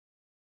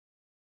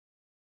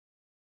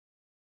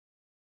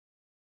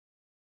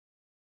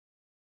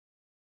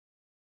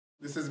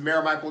This is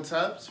Mayor Michael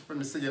Tubbs from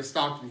the city of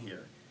Stockton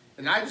here.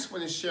 And I just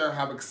want to share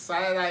how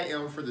excited I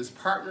am for this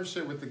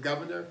partnership with the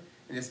governor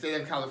and the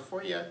state of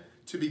California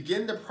to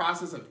begin the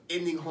process of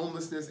ending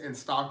homelessness in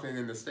Stockton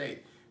and the state.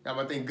 And I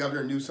want to thank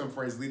Governor Newsom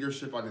for his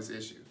leadership on this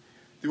issue.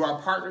 Through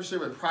our partnership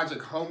with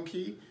Project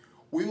Homekey,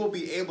 we will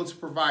be able to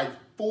provide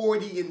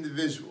 40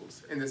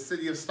 individuals in the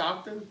city of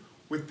Stockton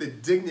with the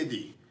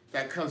dignity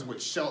that comes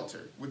with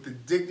shelter, with the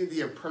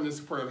dignity of permanent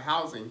supportive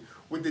housing,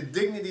 with the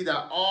dignity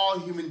that all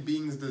human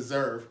beings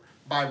deserve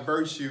by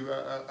virtue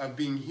of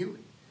being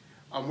human.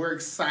 We're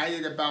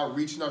excited about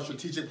reaching our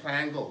strategic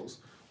plan goals,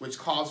 which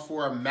calls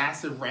for a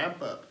massive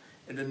ramp up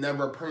in the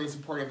number of permanent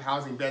supportive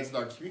housing beds in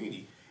our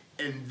community.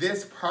 And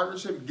this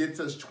partnership gets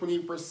us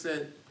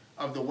 20%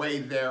 of the way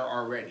there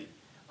already.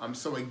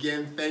 So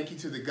again, thank you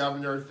to the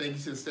governor, thank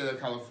you to the state of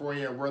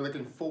California. We're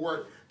looking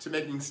forward to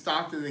making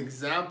Stockton an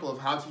example of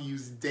how to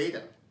use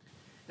data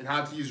and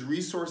how to use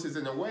resources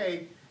in a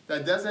way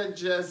that doesn't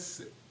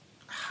just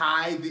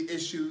hide the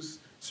issues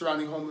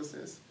surrounding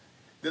homelessness,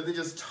 doesn't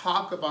just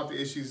talk about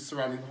the issues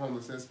surrounding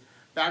homelessness,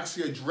 but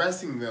actually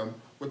addressing them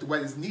with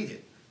what is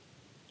needed,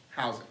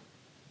 housing.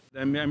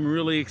 I'm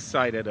really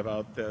excited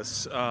about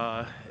this.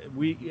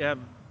 We have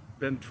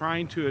been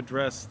trying to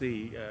address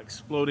the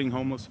exploding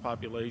homeless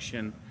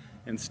population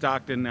in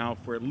Stockton now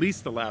for at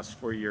least the last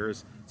 4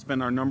 years. It's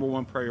been our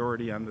 #1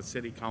 priority on the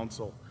city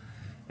council.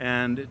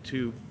 And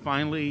to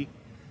finally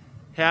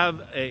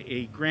have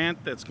a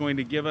grant that's going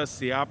to give us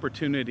the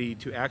opportunity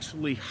to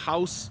actually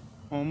house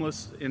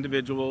homeless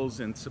individuals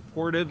in a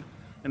supportive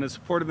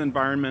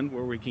environment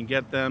where we can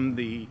get them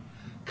the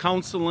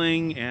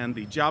counseling and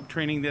the job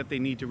training that they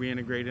need to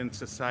reintegrate into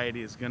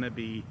society is going to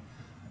be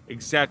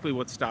exactly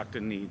what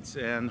Stockton needs.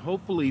 And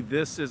hopefully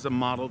this is a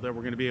model that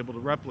we're going to be able to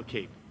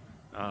replicate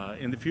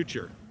in the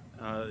future.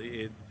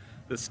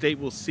 The state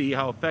will see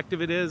how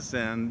effective it is,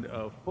 and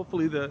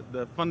hopefully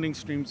the funding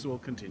streams will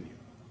continue.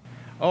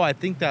 Oh, I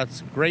think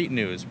that's great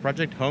news.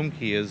 Project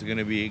Homekey is going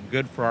to be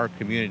good for our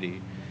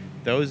community.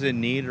 Those in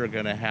need are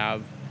going to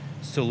have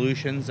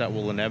solutions that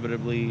will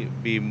inevitably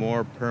be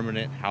more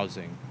permanent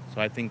housing.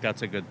 So I think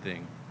that's a good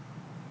thing.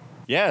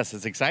 Yes,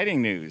 it's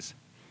exciting news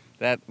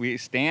that we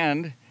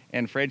stand,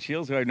 and Fred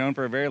Shields, who I've known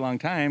for a very long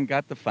time,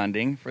 got the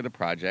funding for the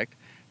project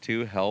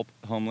to help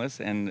homeless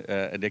and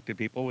addicted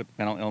people with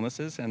mental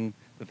illnesses and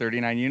the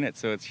 39 units.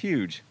 So it's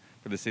huge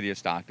for the city of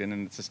Stockton,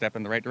 and it's a step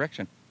in the right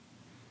direction.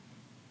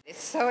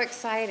 It's so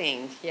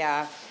exciting,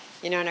 yeah.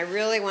 And I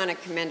really want to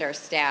commend our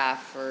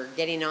staff for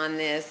getting on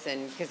this,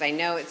 and because I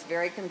know it's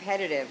very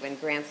competitive when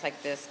grants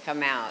like this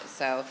come out.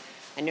 So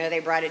I know they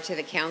brought it to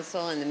the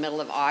council in the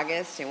middle of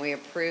August, and we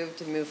approved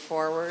to move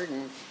forward,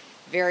 and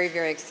very,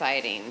 very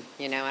exciting,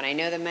 And I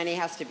know the money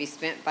has to be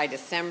spent by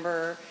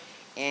December,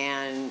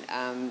 and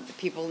the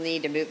people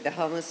need to move, the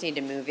homeless need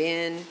to move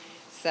in.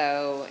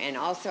 So, and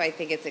also I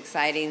think it's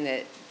exciting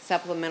that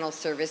supplemental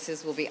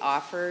services will be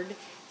offered.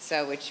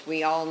 So, which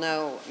we all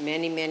know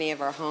many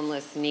of our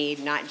homeless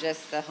need not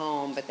just the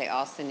home, but they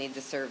also need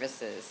the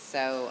services.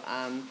 So,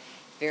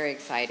 very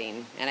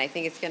exciting. And I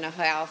think it's going to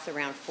house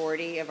around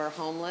 40 of our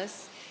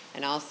homeless,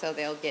 and also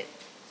they'll get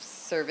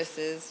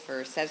services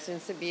for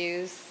substance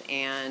abuse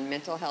and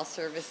mental health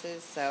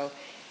services. So,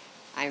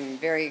 I'm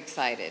very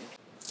excited.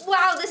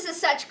 Wow, this is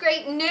such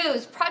great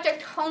news.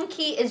 Project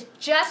Homekey is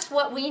just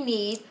what we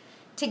need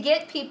to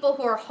get people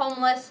who are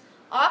homeless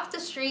off the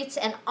streets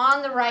and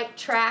on the right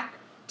track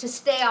to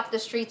stay off the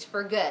streets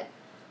for good.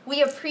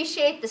 We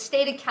appreciate the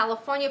state of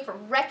California for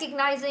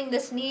recognizing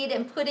this need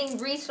and putting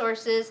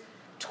resources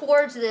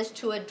towards this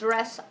to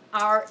address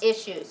our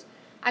issues.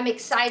 I'm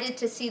excited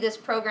to see this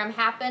program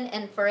happen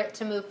and for it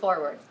to move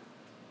forward.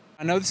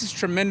 I know this is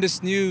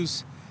tremendous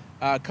news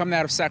coming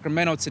out of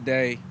Sacramento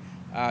today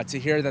to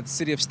hear that the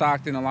city of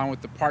Stockton, along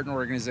with the partner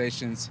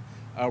organizations,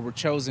 were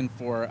chosen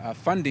for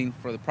funding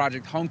for the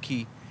Project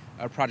Homekey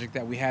project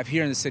that we have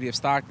here in the city of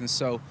Stockton.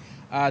 So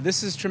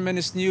this is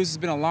tremendous news. It's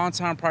been a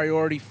long-time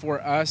priority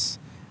for us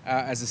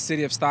as the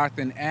city of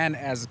Stockton and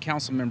as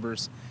council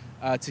members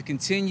to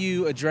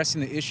continue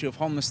addressing the issue of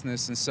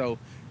homelessness. And so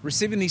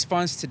receiving these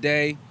funds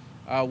today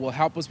will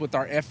help us with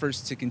our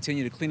efforts to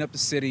continue to clean up the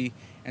city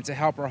and to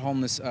help our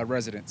homeless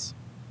residents.